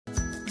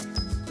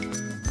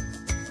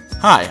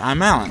Hi,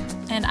 I'm Alan.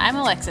 And I'm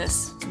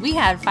Alexis. We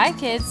had 5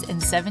 kids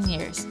in 7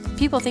 years.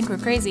 People think we're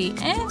crazy,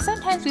 and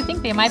sometimes we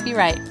think they might be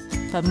right.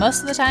 But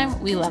most of the time,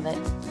 we love it.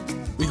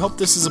 We hope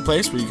this is a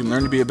place where you can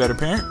learn to be a better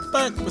parent,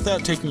 but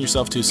without taking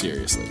yourself too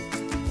seriously.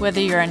 Whether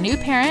you're a new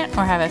parent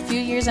or have a few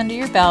years under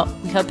your belt,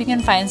 we hope you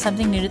can find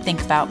something new to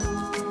think about.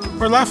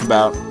 Or laugh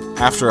about.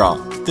 After all,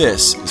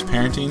 this is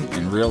parenting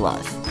in real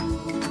life.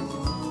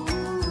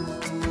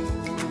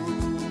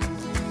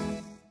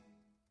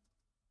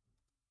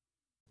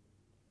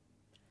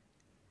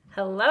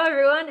 Hello,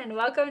 everyone, and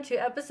welcome to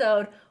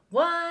episode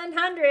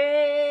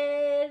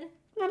 100.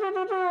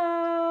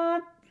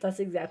 That's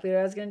exactly what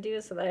I was going to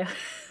do, so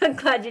I'm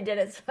glad you did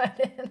it so I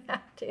didn't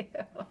have to.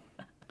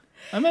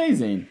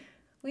 Amazing.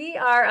 We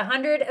are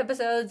 100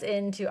 episodes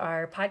into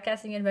our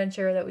podcasting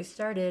adventure that we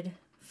started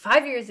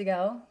 5 years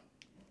ago.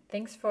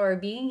 Thanks for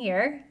being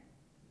here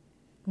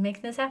and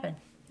making this happen.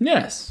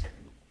 Yes.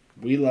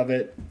 We love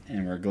it,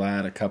 and we're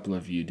glad a couple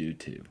of you do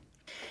too.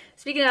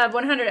 Speaking of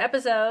 100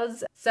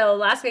 episodes, so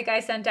last week I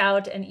sent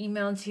out an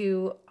email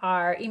to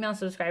our email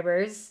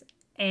subscribers,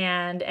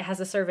 and it has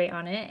a survey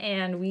on it,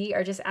 and we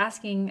are just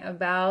asking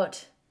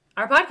about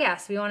our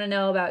podcast. We want to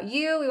know about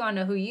you, we want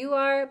to know who you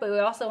are, but we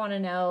also want to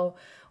know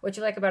what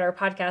you like about our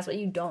podcast, what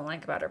you don't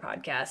like about our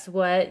podcast,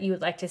 what you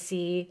would like to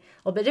see a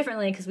little bit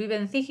differently, because we've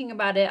been thinking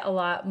about it a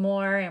lot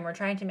more, and we're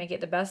trying to make it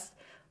the best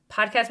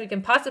podcast we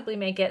can possibly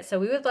make it. So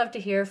we would love to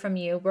hear from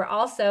you. We're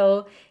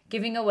also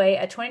giving away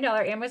a $20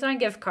 Amazon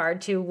gift card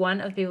to one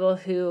of the people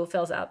who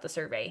fills out the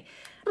survey.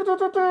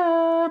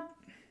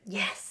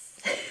 Yes.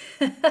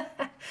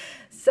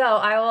 So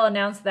I will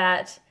announce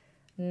that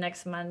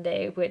next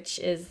Monday, which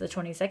is the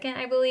 22nd,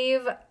 I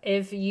believe.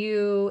 If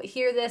you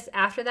hear this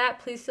after that,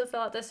 please still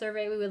fill out the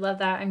survey. We would love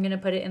that. I'm going to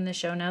put it in the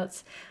show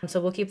notes,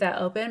 so we'll keep that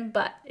open.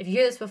 But if you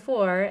hear this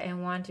before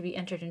and want to be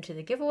entered into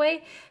the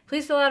giveaway,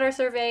 please fill out our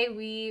survey.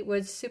 We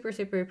would super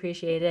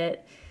appreciate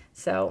it.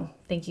 So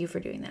thank you for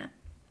doing that.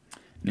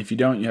 And if you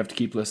don't, you have to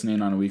keep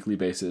listening on a weekly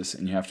basis,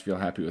 and you have to feel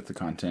happy with the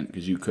content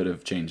because you could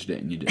have changed it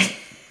and you didn't.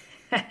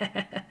 That's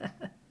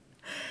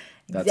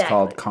Exactly.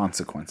 called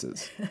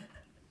consequences.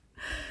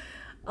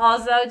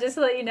 Also, just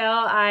to let you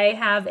know, I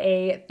have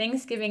a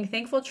Thanksgiving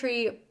Thankful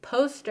Tree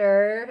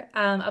poster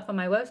up on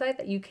my website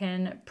that you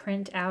can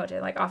print out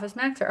at like Office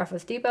Max or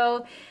Office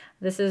Depot.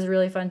 This is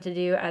really fun to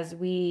do as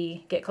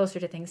we get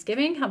closer to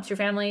Thanksgiving. Helps your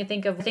family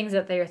think of things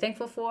that they are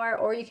thankful for,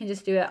 or you can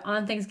just do it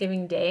on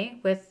Thanksgiving Day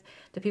with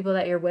the people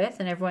that you're with,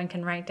 and everyone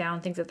can write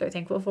down things that they're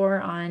thankful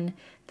for on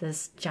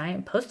this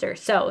giant poster.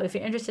 So if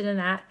you're interested in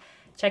that,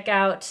 check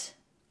out...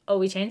 Oh,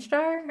 we changed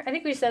I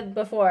think we said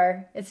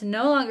before, it's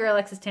no longer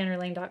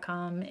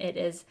AlexisTannerling.com. It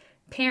is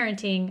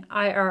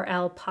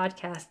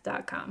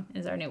parentingirlpodcast.com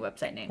is our new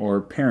website name.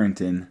 Or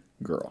Parenting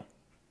Girl.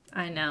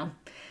 I know.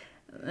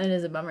 It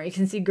is a bummer. You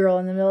can see girl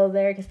in the middle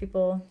there because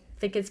people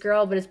think it's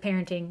girl, but it's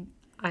Parenting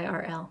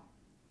IRL.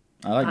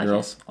 I like podcast.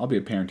 girls. I'll be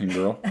a parenting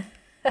girl.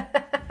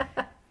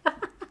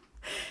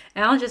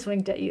 Alan just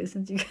winked at you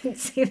since you couldn't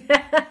see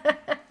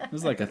that. It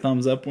was like a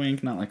thumbs up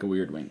wink, not like a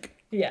weird wink.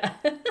 Yeah.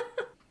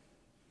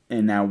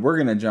 And now we're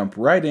going to jump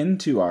right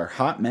into our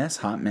Hot Mess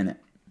Hot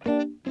Minute.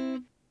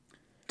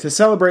 To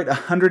celebrate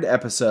 100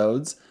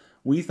 episodes,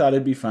 we thought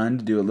it'd be fun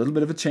to do a little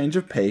bit of a change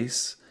of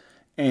pace.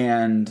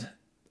 And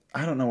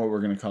I don't know what we're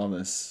going to call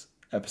this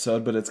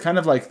episode, but it's kind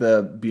of like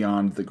the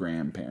Beyond the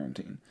Gram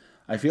parenting.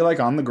 I feel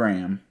like on the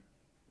gram,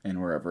 and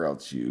wherever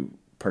else you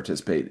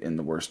participate in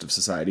the worst of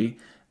society,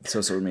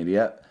 social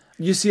media,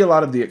 you see a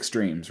lot of the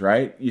extremes,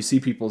 right? You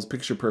see people's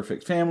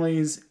picture-perfect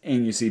families,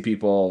 and you see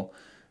people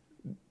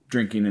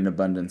drinking an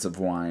abundance of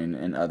wine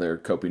and other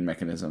coping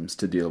mechanisms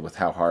to deal with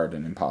how hard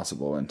and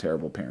impossible and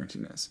terrible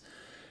parenting is.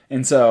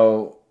 And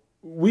so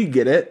we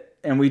get it,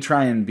 and we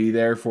try and be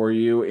there for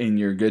you in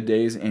your good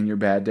days and your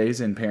bad days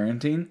in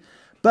parenting.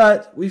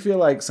 But we feel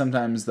like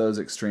sometimes those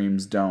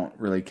extremes don't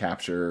really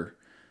capture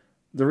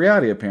the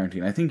reality of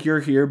parenting. I think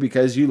you're here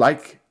because you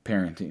like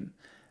parenting,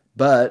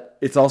 but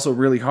it's also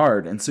really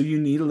hard. And so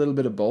you need a little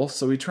bit of both.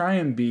 So we try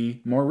and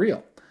be more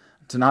real,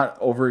 to not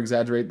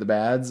over-exaggerate the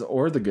bads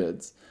or the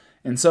goods.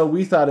 And so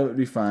we thought it would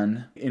be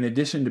fun. In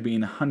addition to being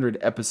 100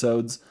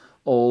 episodes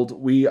old,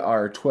 we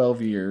are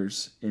 12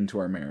 years into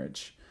our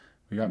marriage.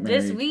 We got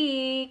married This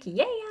week.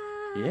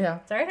 Yeah.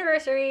 It's our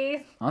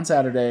anniversary. On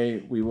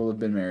Saturday. We will have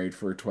been married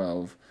for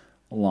 12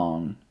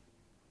 long,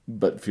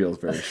 but feels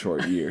very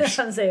short years.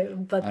 I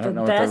don't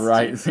know what the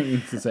right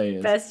thing to say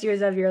is. Best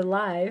years of your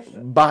life.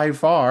 By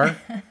far.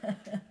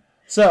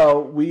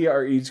 So we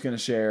are each going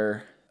to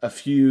share a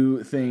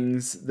few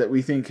things that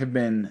we think have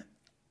been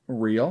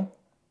real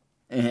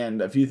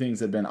and a few things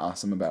that have been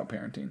awesome about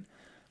parenting,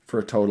 for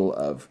a total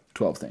of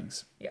 12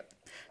 things. Yep.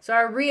 So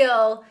our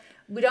real,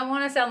 we don't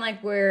want to sound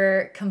like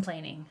we're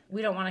complaining.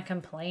 We don't want to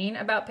complain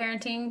about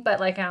parenting, but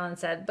like Alan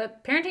said,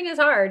 but parenting is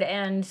hard.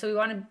 And so we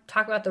want to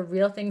talk about the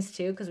real things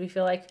too, because we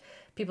feel like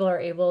people are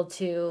able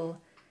to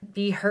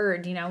be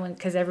heard,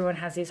 because everyone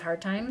has these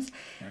hard times.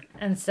 Right.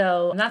 And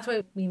so that's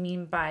what we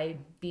mean by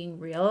being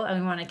real.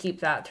 And we want to keep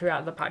that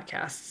throughout the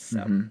podcast. So.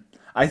 Mm-hmm.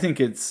 I think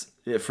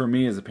for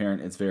me as a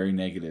parent, it's very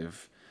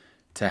negative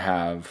to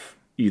have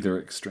either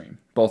extreme.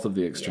 Both of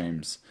the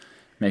extremes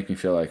make me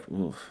feel like,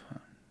 oof,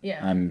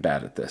 I'm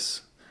bad at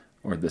this,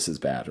 or this is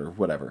bad, or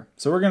whatever.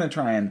 So we're going to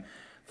try and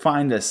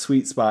find a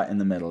sweet spot in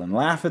the middle and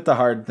laugh at the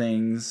hard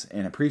things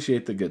and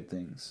appreciate the good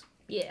things.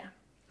 Yeah.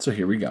 So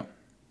here we go.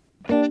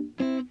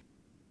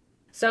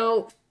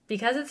 So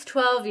because it's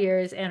 12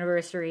 years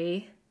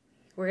anniversary,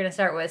 we're going to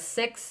start with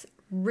 6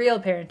 real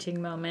parenting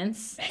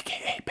moments.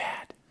 AKA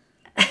bad.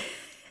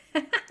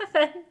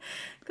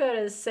 Go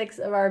to 6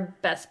 of our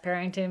best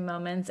parenting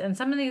moments. And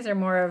some of these are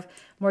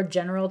more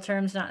general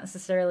terms, not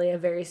necessarily a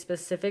very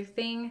specific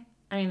thing.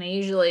 I mean, they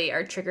usually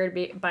are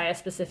triggered by a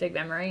specific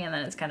memory, and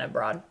then it's kind of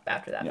broad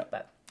after that. Yep.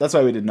 But that's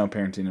why we did no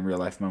parenting in real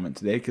life moment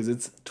today, because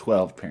it's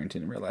 12 parenting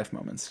in real life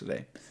moments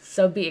today.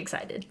 So be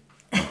excited.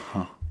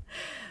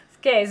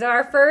 Okay, so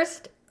our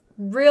first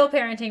real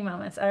parenting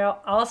moments.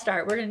 I'll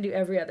start. We're going to do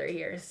every other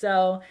year.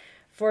 So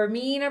for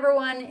me, number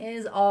 1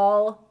 is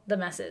all the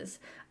messes.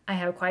 I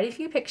have quite a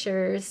few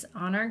pictures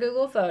on our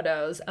Google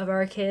Photos of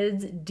our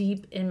kids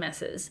deep in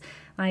messes.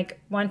 Like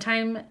one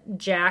time,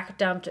 Jack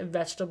dumped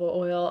vegetable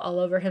oil all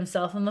over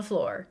himself on the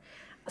floor.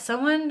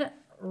 Someone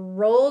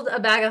rolled a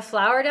bag of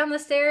flour down the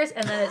stairs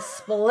and then it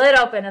split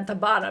open at the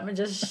bottom and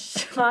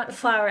just shot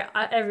flour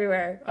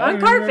everywhere on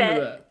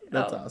carpet.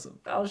 That's awesome.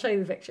 I'll show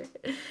you the picture.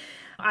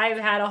 I've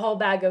had a whole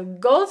bag of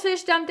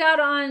goldfish dumped out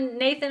on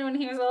Nathan when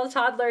he was a little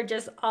toddler,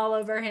 just all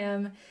over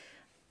him.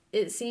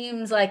 It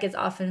seems like it's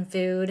often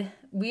food.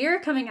 We are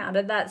coming out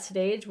of that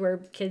stage where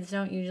kids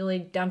don't usually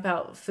dump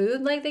out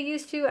food like they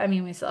used to. I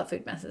mean, we still have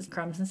food messes,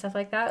 crumbs and stuff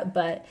like that,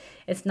 but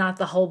it's not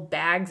the whole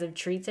bags of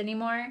treats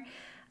anymore.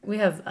 We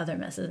have other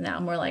messes now,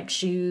 more like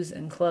shoes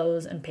and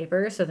clothes and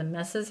paper. So the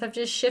messes have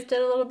just shifted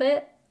a little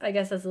bit. I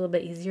guess that's a little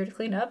bit easier to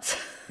clean up.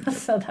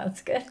 So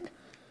that's good.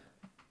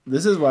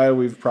 This is why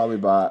we've probably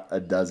bought a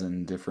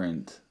dozen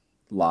different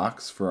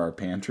locks for our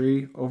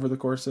pantry over the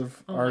course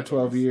of our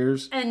 12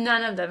 years. And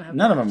none of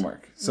them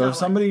work. So if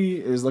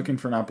somebody is looking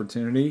for an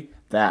opportunity,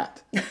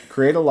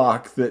 create a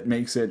lock that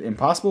makes it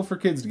impossible for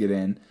kids to get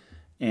in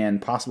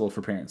and possible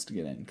for parents to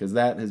get in, because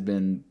that has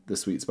been the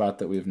sweet spot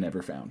that we've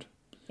never found.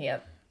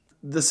 Yep.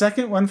 The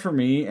second one for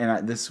me,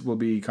 and this will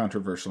be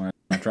controversial,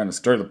 I'm trying to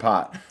stir the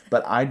pot,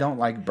 but I don't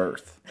like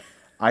birth.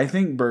 I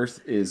think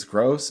birth is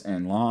gross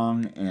and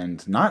long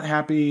and not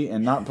happy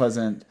and not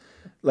pleasant.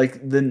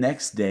 Like the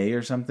next day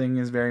or something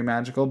is very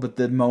magical, but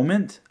the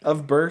moment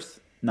of birth,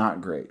 not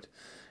great.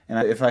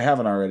 And if I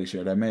haven't already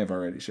shared, I may have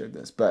already shared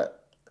this,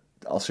 but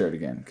I'll share it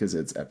again because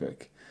it's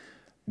epic.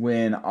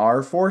 When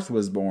our 4th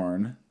was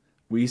born,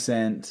 we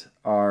sent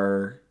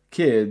our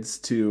kids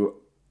to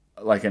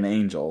like an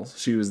angel.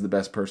 She was the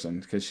best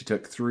person because she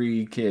took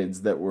 3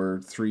 kids that were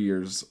 3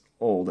 years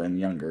old and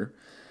younger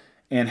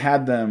and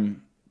had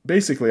them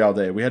basically all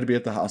day. We had to be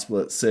at the hospital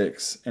at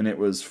 6, and it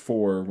was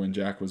 4 when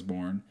Jack was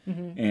born.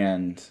 Mm-hmm.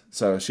 And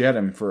so she had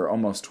him for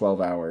almost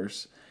 12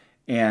 hours.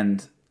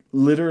 And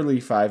literally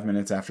 5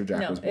 minutes after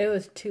Jack was born. No, it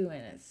was 2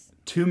 minutes.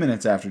 2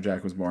 minutes after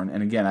Jack was born.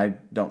 And again, I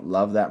don't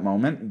love that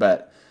moment,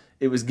 but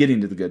it was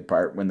getting to the good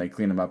part when they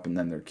clean them up and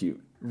then they're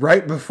cute.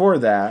 Right before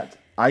that,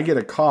 I get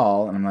a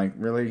call, and I'm like,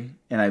 really?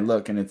 And I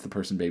look, and it's the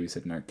person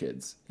babysitting our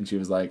kids. And she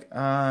was like,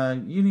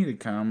 you need to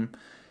come.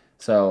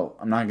 So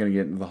I'm not going to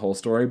get into the whole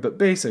story, but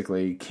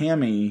basically,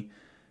 Cammie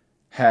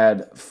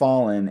had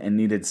fallen and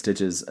needed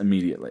stitches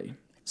immediately.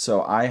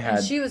 So I had...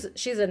 And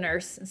she's a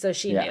nurse, so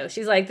she knew.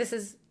 She's like,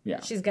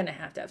 she's going to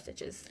have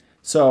stitches.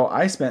 So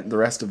I spent the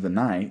rest of the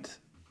night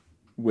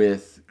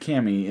with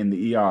Cammie in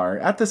the ER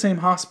at the same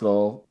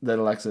hospital that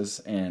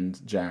Alexis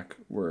and Jack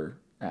were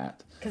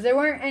at. Because there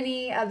weren't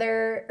any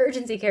other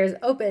urgency cares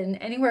open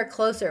anywhere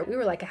closer. We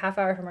were like a half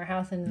hour from our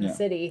house in the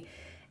city.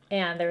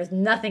 And there was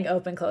nothing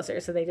open closer,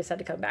 so they just had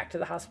to come back to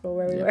the hospital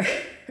where we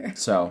were.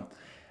 So,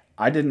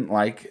 I didn't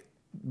like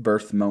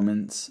birth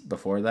moments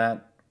before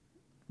that.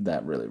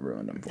 That really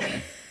ruined them for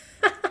me.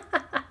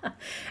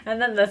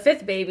 And then the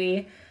 5th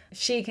baby,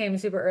 she came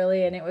super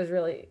early, and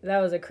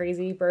that was a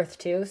crazy birth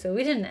too. So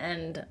we didn't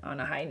end on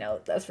a high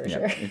note, that's for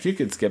sure. If you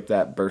could skip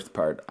that birth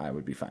part, I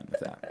would be fine with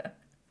that.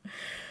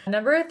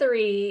 Number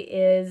 3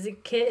 is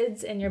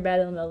kids in your bed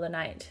in the middle of the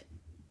night,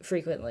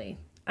 frequently.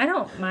 I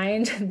don't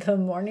mind the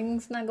morning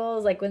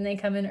snuggles, like when they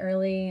come in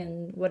early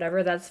and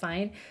whatever, that's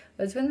fine.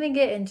 But it's when they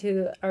get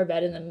into our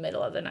bed in the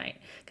middle of the night,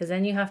 because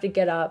then you have to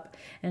get up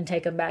and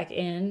take them back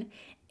in.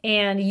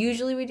 And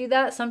usually we do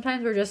that.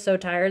 Sometimes we're just so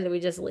tired that we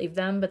just leave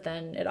them, but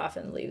then it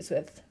often leaves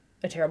with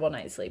a terrible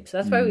night's sleep. So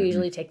that's why we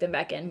usually take them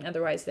back in.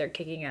 Otherwise, they're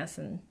kicking us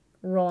and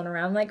rolling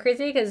around like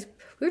crazy, because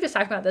we were just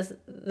talking about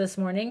this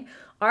morning.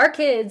 Our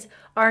kids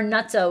are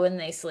nutso when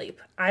they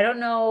sleep. I don't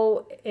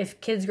know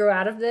if kids grow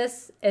out of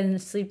this and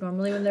sleep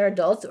normally when they're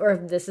adults, or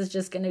if this is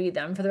just going to be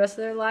them for the rest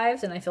of their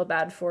lives, and I feel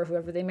bad for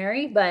whoever they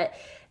marry, but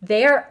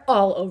they are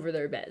all over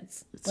their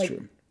beds. It's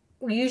true.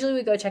 Usually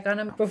we go check on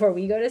them before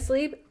we go to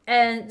sleep,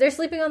 and they're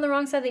sleeping on the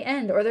wrong side of the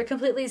end, or they're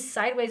completely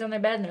sideways on their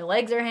bed and their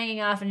legs are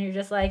hanging off, and you're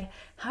just like,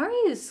 how are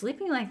you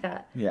sleeping like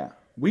that? Yeah.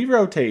 We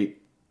rotate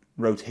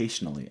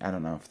rotationally. I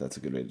don't know if that's a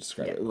good way to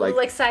describe it.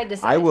 Like side to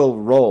side. I will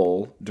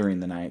roll during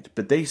the night,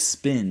 but they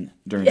spin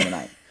during the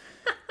night.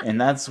 And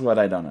that's what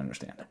I don't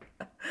understand.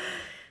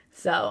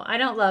 So I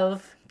don't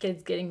love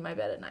kids getting in my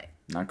bed at night.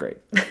 Not great.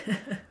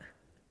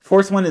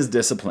 Fourth one is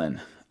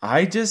discipline.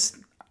 I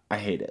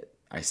hate it.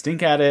 I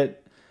stink at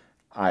it.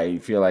 I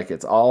feel like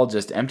it's all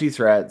just empty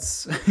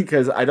threats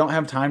because I don't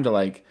have time to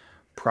like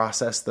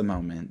process the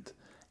moment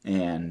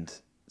and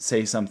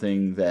say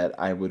something that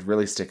I would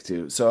really stick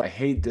to. So I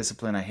hate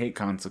discipline. I hate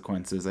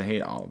consequences. I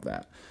hate all of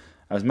that.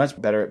 I was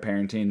much better at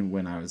parenting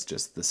when I was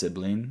just the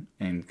sibling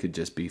and could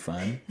just be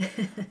fun.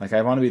 Like,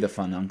 I want to be the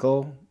fun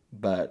uncle,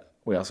 but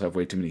we also have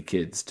way too many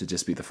kids to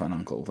just be the fun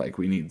uncle. Like,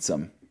 we need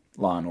some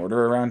law and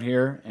order around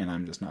here, and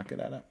I'm just not good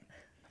at it.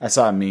 I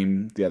saw a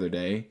meme the other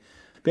day.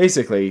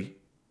 Basically,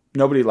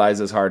 nobody lies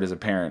as hard as a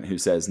parent who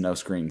says no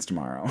screens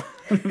tomorrow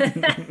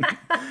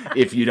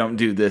if you don't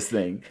do this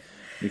thing,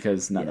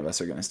 because none of us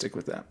are going to stick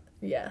with that.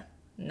 Yeah.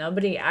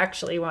 Nobody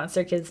actually wants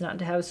their kids not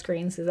to have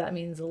screens because that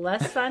means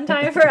less fun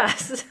time for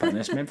us.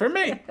 Punishment for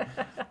me.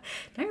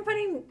 Now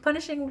you're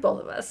punishing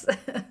both of us.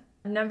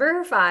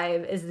 Number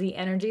 5 is the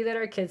energy that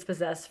our kids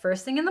possess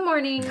first thing in the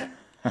morning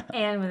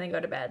and when they go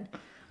to bed.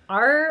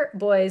 Our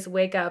boys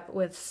wake up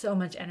with so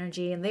much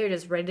energy and they're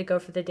just ready to go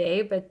for the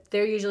day, but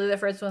they're usually the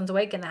first ones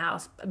awake in the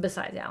house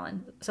besides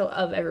Alan, so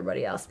of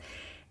everybody else.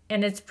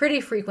 And it's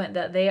pretty frequent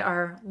that they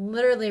are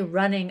literally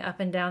running up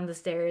and down the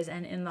stairs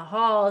and in the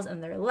halls,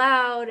 and they're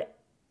loud.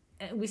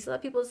 And we still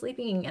have people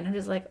sleeping, and I'm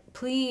just like,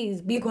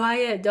 please be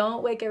quiet.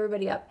 Don't wake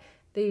everybody up.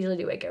 They usually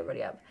do wake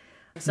everybody up.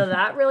 So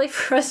that really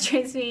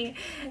frustrates me.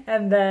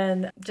 And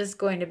then just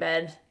going to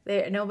bed.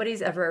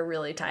 Nobody's ever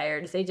really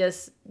tired. They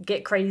just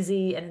get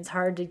crazy, and it's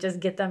hard to just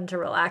get them to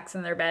relax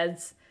in their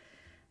beds.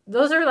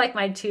 Those are like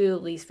my 2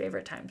 least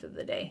favorite times of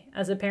the day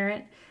as a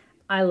parent.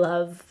 I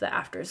love the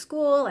after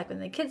school, like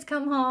when the kids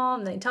come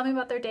home, they tell me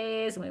about their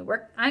days, and we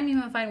work. I'm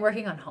even fine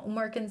working on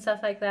homework and stuff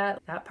like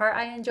that. That part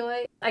I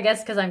enjoy. I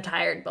guess because I'm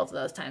tired both of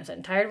those times.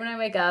 I'm tired when I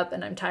wake up,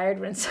 and I'm tired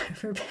when it's time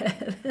for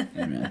bed.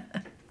 Amen.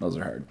 Those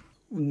are hard.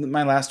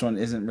 My last one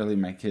isn't really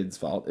my kids'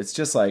 fault. It's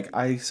just like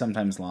I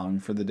sometimes long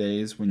for the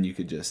days when you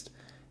could just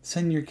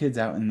send your kids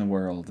out in the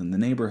world, and the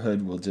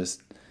neighborhood will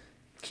just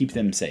keep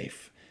them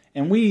safe.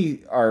 And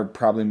we are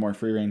probably more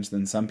free range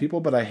than some people,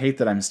 but I hate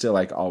that I'm still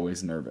like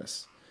always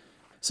nervous.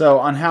 So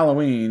on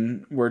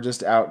Halloween, we're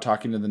just out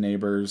talking to the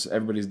neighbors.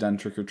 Everybody's done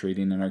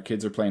trick-or-treating, and our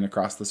kids are playing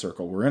across the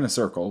circle. We're in a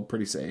circle,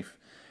 pretty safe.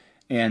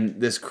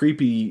 And this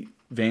creepy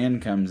van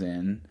comes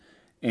in,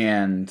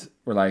 and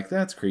we're like,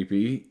 that's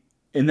creepy.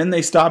 And then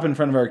they stop in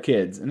front of our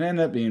kids, and it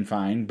ended up being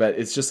fine. But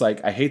it's just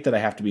like, I hate that I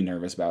have to be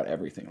nervous about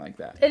everything like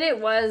that. And it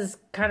was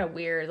kind of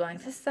weird.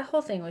 Like, the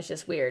whole thing was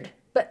just weird.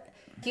 But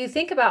you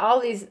think about all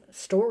these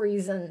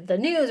stories and the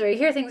news, or you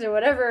hear things or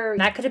whatever,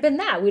 that could have been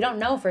that. We don't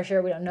know for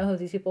sure. We don't know who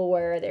these people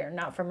were. They're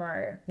not from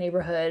our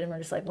neighborhood. And we're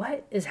just like,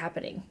 what is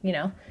happening? You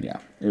know?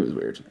 Yeah, it was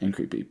weird and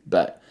creepy.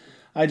 But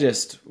I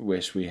just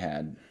wish we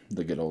had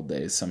the good old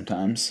days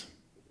sometimes.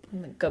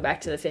 Go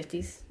back to the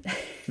 50s.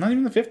 Not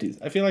even the 50s.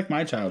 I feel like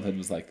my childhood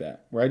was like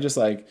that, where I just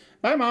like,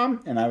 bye,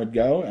 Mom. And I would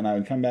go, and I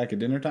would come back at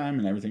dinner time,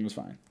 and everything was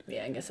fine.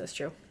 Yeah, I guess that's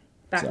true.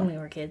 Back when we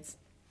were kids.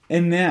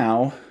 And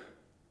now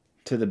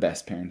to the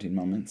best parenting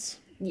moments.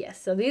 Yes,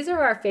 so these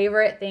are our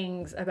favorite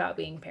things about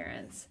being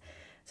parents.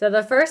 So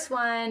the first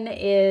one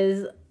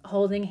is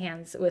holding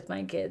hands with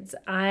my kids.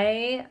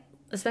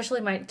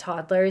 Especially my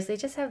toddlers, they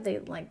just have the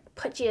like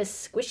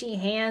pudgiest, squishy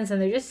hands, and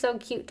they're just so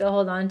cute to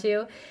hold on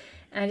to.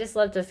 And I just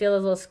love to feel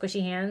those little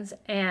squishy hands.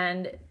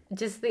 And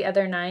just the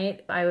other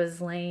night, I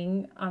was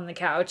laying on the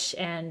couch,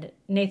 and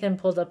Nathan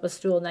pulled up a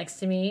stool next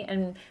to me,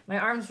 and my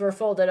arms were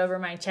folded over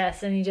my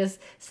chest, and he just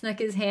snuck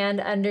his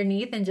hand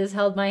underneath and just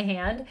held my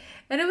hand.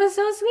 And it was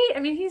so sweet. I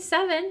mean, he's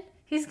 7.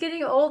 He's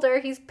getting older.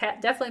 He's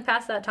definitely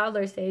past that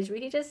toddler stage, but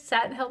he just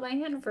sat and held my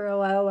hand for a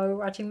while we were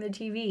watching the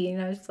TV.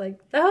 And I was just like,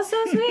 that was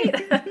so sweet.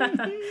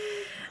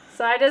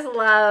 So I just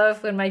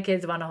love when my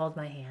kids want to hold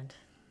my hand.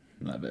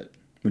 Love it.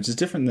 Which is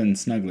different than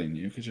snuggling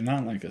you, because you're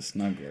not like a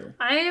snuggler.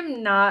 I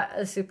am not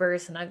a super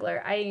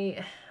snuggler.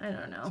 I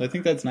don't know. So I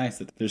think that's nice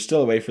that there's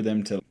still a way for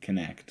them to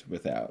connect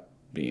without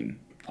being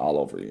all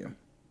over you.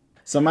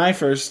 So my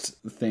first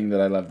thing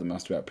that I love the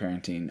most about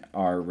parenting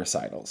are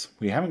recitals.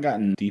 We haven't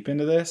gotten deep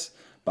into this,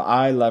 but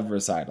I love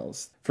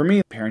recitals. For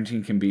me,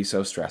 parenting can be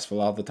so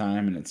stressful all the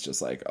time, and it's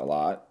just like a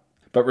lot.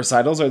 But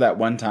recitals are that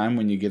one time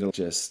when you get to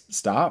just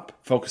stop,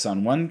 focus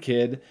on one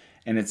kid,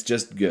 and it's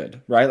just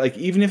good, right? Like,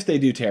 even if they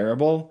do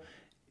terrible,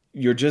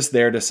 you're just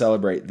there to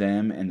celebrate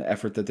them and the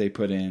effort that they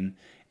put in.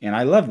 And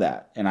I love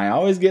that. And I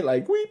always get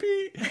like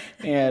weepy.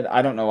 And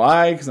I don't know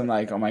why, because I'm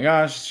like, oh my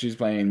gosh, she's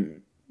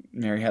playing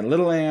Mary Had a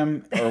Little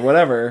Lamb or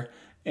whatever.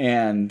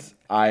 And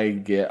I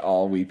get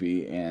all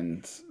weepy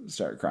and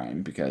start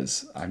crying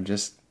because I'm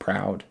just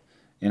proud.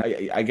 And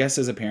I guess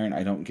as a parent,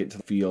 I don't get to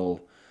feel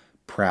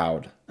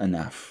proud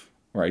enough,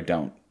 or I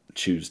don't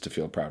choose to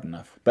feel proud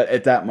enough. But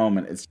at that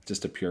moment, it's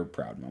just a pure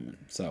proud moment.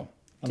 So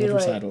I love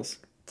recitals.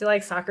 Do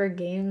like soccer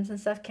games and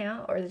stuff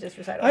count, or is it just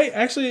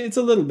recitals? It's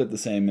a little bit the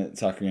same at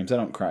soccer games. I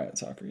don't cry at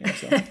soccer games.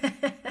 So.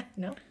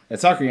 No. At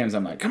soccer games,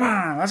 I'm like, come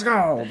on, let's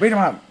go, beat them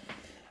up.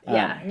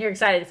 Yeah, and you're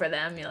excited for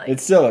them. You're like,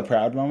 it's still a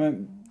proud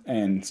moment,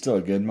 and still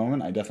a good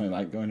moment. I definitely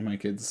like going to my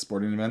kids'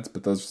 sporting events,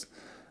 but those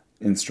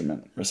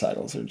instrument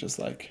recitals are just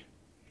like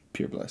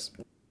pure bliss.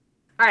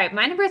 All right,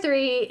 my number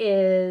 3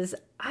 is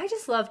I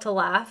just love to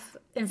laugh.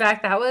 In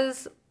fact, that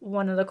was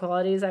one of the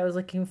qualities I was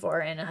looking for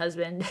in a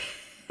husband.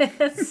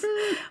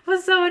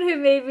 Was someone who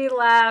made me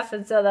laugh,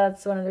 and so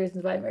that's one of the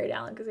reasons why I married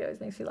Alan, because he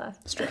always makes me laugh.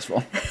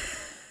 Stressful.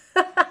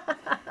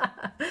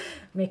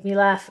 Make me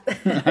laugh.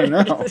 I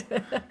know.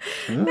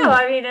 No,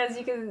 I mean,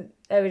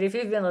 if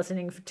you've been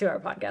listening to our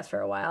podcast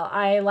for a while,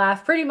 I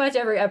laugh pretty much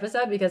every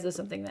episode because of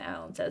something that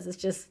Alan says. It's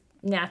just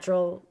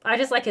natural. I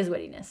just like his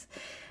wittiness.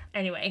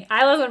 Anyway,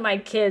 I love when my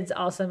kids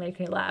also make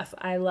me laugh.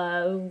 I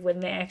love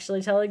when they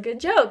actually tell a good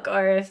joke,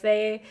 or if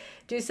they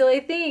do silly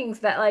things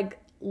that like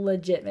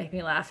legit make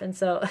me laugh. And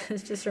so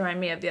it just reminded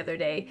me of the other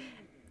day.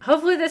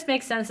 Hopefully this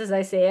makes sense as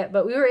I say it,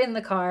 but we were in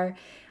the car.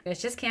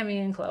 It's just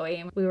Cami and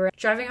Chloe. We were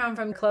driving home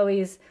from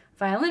Chloe's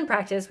violin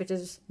practice, which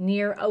is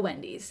near a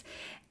Wendy's.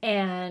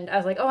 And I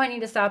was like, oh, I need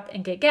to stop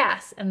and get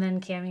gas. And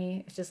then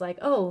Cami was just like,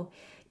 oh,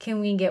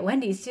 can we get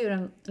Wendy's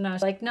too? And I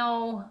was like,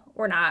 no,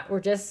 we're not. We're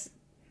just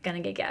going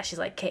to get gas. She's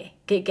like, okay,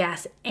 get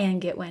gas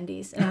and get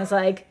Wendy's. And I was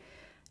like,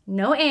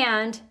 no,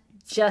 and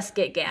just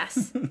get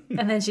gas.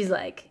 And then she's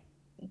like,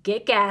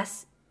 get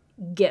gas,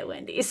 get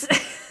Wendy's.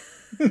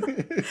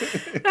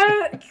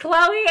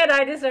 Chloe and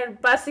I just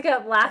started busting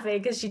up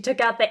laughing because she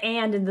took out the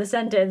 "and" in the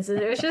sentence, and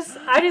it was just,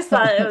 I just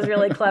thought it was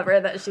really clever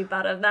that she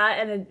thought of that,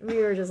 and we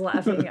were just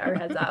laughing our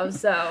heads off.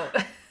 So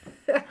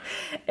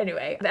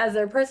anyway, as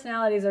their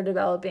personalities are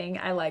developing,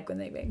 I like when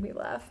they make me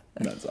laugh.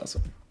 That's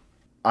awesome.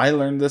 I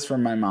learned this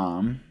from my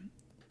mom.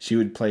 She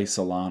would play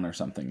salon or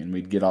something, and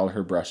we'd get all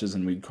her brushes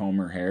and we'd comb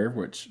her hair,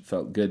 which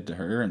felt good to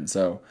her. And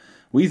so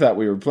we thought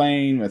we were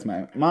playing with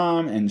my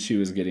mom, and she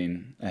was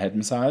getting a head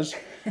massage.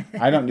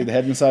 I don't do the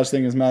head massage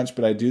thing as much,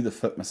 but I do the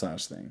foot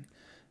massage thing.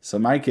 So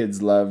my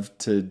kids love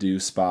to do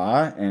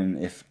spa,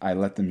 and if I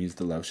let them use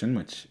the lotion,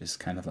 which is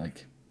kind of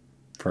like,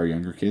 for our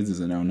younger kids, is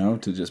a no-no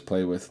to just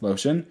play with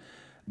lotion.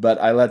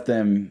 But I let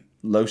them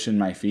lotion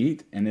my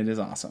feet, and it is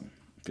awesome.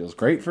 It feels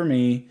great for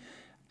me.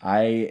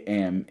 I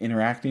am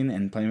interacting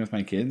and playing with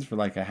my kids for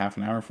like a half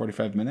an hour,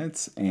 45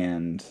 minutes,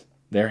 and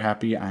they're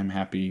happy, I'm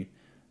happy.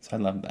 So I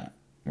love that.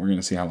 We're going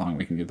to see how long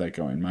we can get that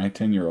going. My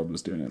 10-year-old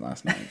was doing it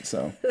last night,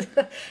 so.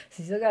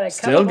 Still got a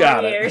couple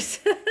more years.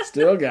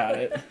 Still got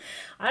it.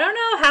 I don't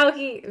know how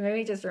maybe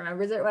he just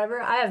remembers it or whatever.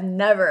 I have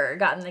never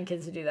gotten the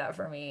kids to do that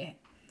for me,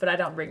 but I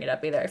don't bring it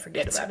up either. I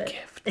forget about it.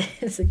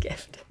 It's a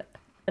gift.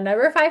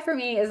 Number 5 for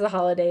me is the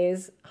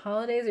holidays.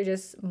 Holidays are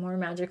just more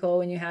magical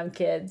when you have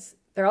kids.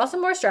 They're also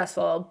more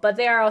stressful, but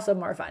they are also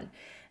more fun.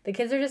 The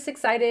kids are just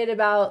excited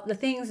about the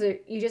things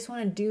that you just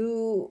want to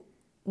do,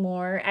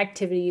 more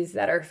activities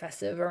that are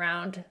festive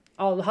around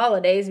all the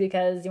holidays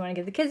because you want to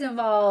get the kids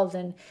involved,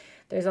 and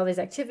there's all these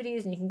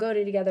activities and you can go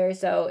to together.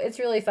 So it's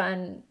really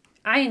fun.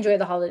 I enjoy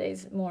the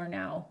holidays more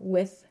now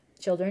with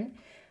children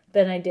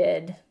than I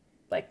did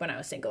like when I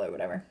was single or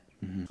whatever.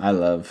 Mm-hmm. I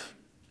love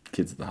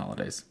kids at the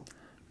holidays.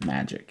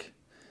 Magic.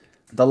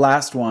 The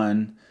last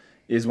one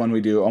is one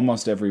we do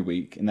almost every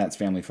week, and that's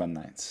family fun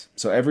nights.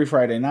 So every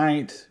Friday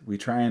night, we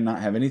try and not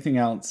have anything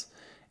else,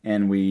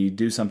 and we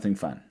do something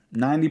fun.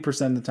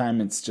 90% of the time,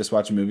 it's just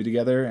watch a movie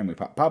together, and we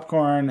pop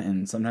popcorn,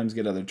 and sometimes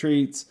get other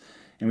treats,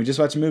 and we just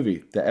watch a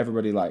movie that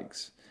everybody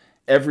likes.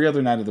 Every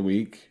other night of the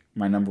week,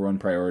 my number one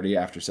priority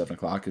after 7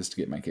 o'clock is to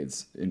get my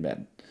kids in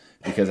bed,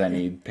 because I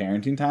need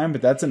parenting time,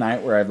 but that's a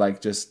night where I've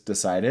just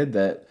decided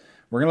that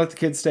we're going to let the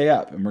kids stay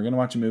up, and we're going to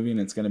watch a movie, and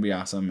it's going to be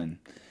awesome, and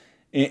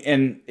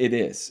it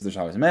is. There's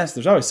always a mess.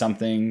 There's always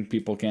something.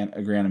 People can't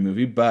agree on a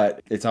movie,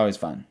 but it's always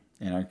fun.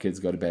 And our kids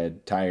go to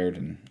bed tired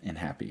and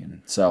happy.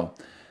 And so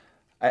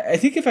I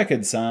think if I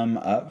could sum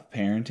up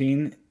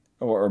parenting,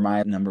 or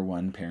my number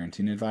one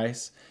parenting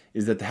advice,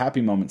 is that the happy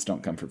moments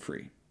don't come for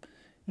free.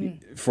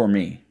 For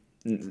me.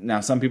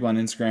 Now, some people on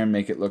Instagram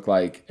make it look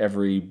like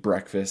every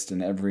breakfast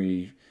and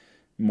every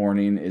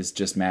morning is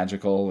just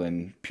magical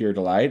and pure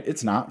delight.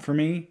 It's not for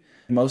me.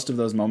 Most of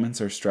those moments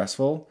are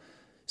stressful.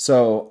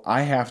 So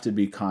I have to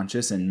be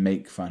conscious and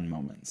make fun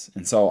moments.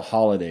 And so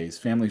holidays,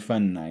 family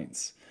fun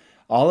nights,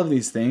 all of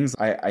these things,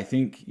 I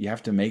think you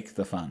have to make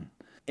the fun.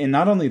 And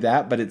not only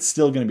that, but it's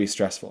still going to be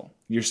stressful.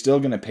 You're still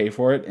going to pay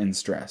for it in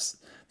stress.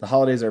 The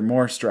holidays are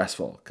more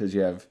stressful because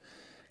you have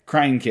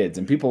crying kids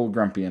and people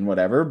grumpy and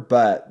whatever,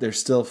 but there's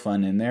still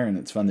fun in there, and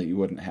it's fun that you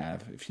wouldn't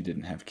have if you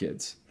didn't have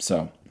kids.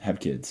 So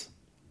have kids.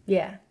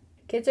 Yeah,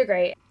 kids are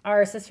great.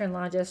 Our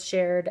sister-in-law just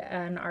shared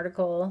an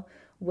article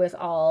with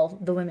all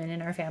the women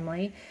in our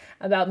family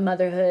about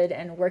motherhood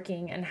and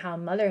working, and how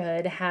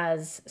motherhood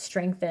has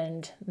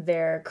strengthened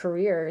their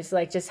careers,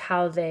 like just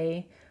how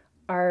they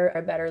are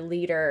a better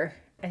leader.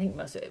 I think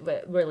most of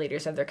it were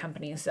leaders of their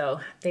companies, so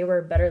they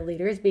were better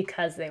leaders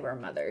because they were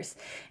mothers.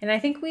 And I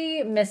think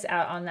we miss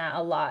out on that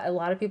a lot. A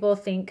lot of people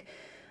think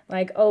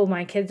like, oh,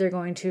 my kids are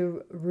going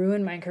to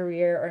ruin my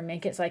career or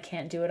make it so I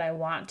can't do what I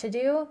want to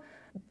do.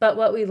 But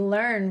what we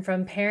learn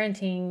from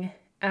parenting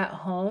at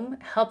home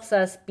helps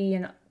us be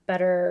in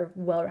better,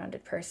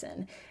 well-rounded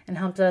person and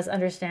helps us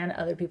understand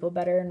other people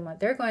better and what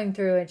they're going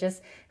through. It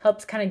just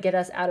helps kind of get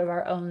us out of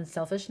our own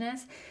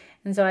selfishness.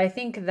 And so I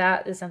think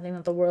that is something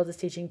that the world is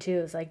teaching too,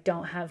 is like,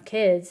 don't have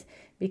kids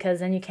because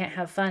then you can't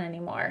have fun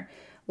anymore,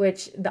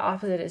 which the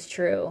opposite is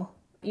true.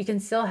 You can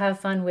still have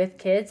fun with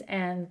kids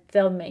and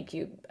they'll make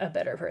you a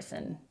better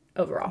person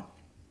overall.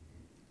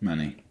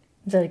 Money.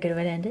 Is that a good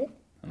way to end it?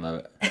 I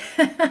love it.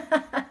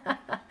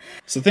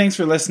 So thanks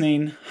for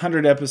listening.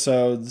 100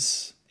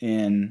 episodes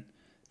in,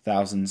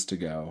 thousands to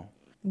go.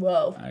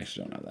 Whoa. I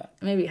actually don't know that.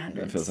 Maybe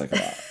hundreds. That feels like a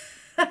lot.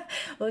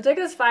 Well, it took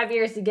us 5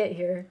 years to get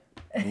here.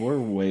 We're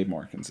way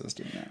more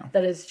consistent now.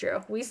 That is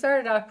true. We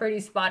started off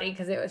pretty spotty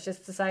because it was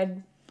just a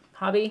side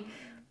hobby,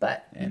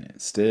 and it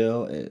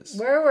still is.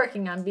 We're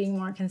working on being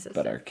more consistent.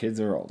 But our kids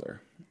are older.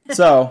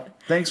 So,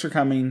 thanks for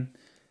coming.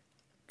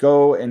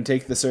 Go and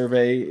take the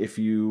survey if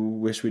you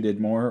wish we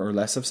did more or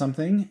less of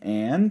something,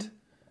 and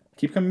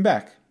keep coming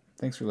back.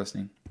 Thanks for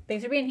listening.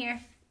 Thanks for being here.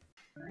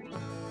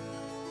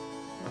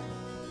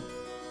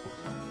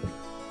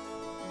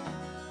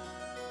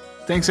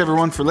 Thanks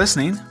everyone for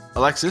listening.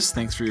 Alexis,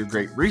 thanks for your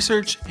great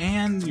research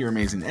and your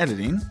amazing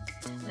editing.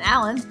 And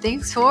Alan,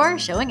 thanks for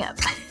showing up.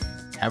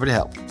 Happy to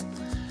help.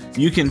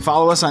 You can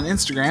follow us on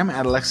Instagram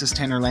at Alexis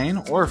Tanner Lane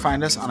or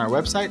find us on our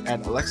website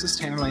at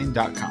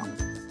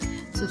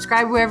alexistannerlane.com.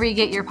 Subscribe wherever you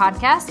get your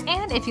podcasts,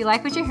 and if you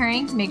like what you're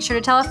hearing, make sure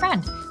to tell a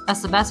friend.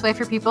 That's the best way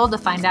for people to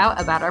find out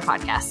about our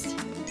podcast.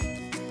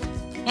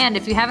 And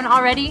if you haven't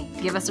already,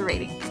 give us a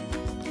rating.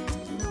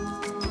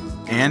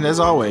 And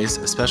as always,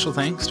 a special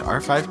thanks to our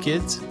 5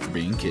 kids for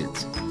being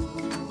kids.